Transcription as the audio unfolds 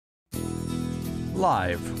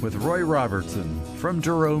Live with Roy Robertson from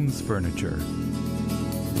Jerome's Furniture.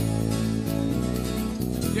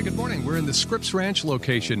 Yeah, good morning. We're in the Scripps Ranch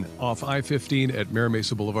location off I-15 at Mira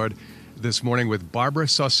Mesa Boulevard this morning with Barbara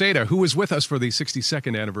Sauceda, who was with us for the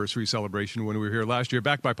 62nd anniversary celebration when we were here last year,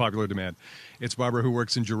 back by popular demand. It's Barbara who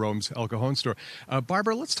works in Jerome's El Cajon store.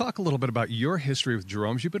 Barbara, let's talk a little bit about your history with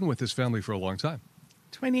Jerome's. You've been with this family for a long time.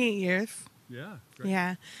 28 years. Yeah. Great.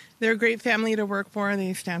 Yeah. They're a great family to work for.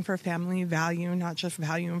 They stand for family value, not just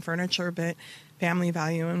value in furniture, but family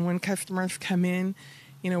value. And when customers come in,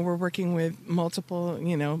 we're working with multiple,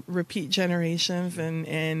 repeat generations,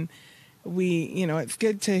 and we, it's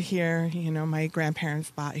good to hear, my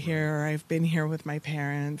grandparents bought here, or I've been here with my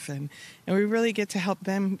parents, and we really get to help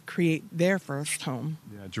them create their first home.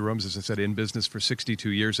 Yeah, Jerome's, as I said, in business for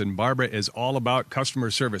 62 years, and Barbara is all about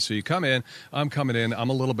customer service. So you come in, I'm coming in,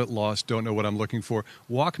 I'm a little bit lost, don't know what I'm looking for.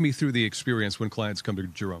 Walk me through the experience when clients come to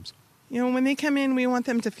Jerome's. When they come in, we want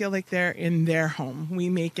them to feel like they're in their home. We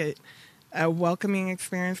make it a welcoming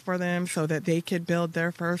experience for them so that they could build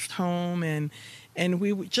their first home, and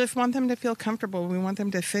we just want them to feel comfortable. We want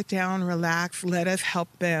them to sit down, relax, let us help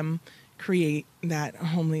them create that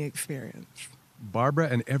homely experience. Barbara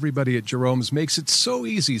and everybody at Jerome's makes it so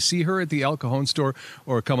easy. See her at the El Cajon store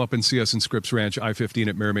or come up and see us in Scripps Ranch, I-15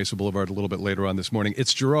 at Mira Mesa Boulevard a little bit later on this morning.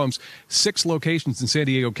 It's Jerome's, 6 locations in San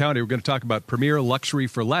Diego County. We're going to talk about premier luxury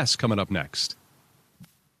for less coming up next.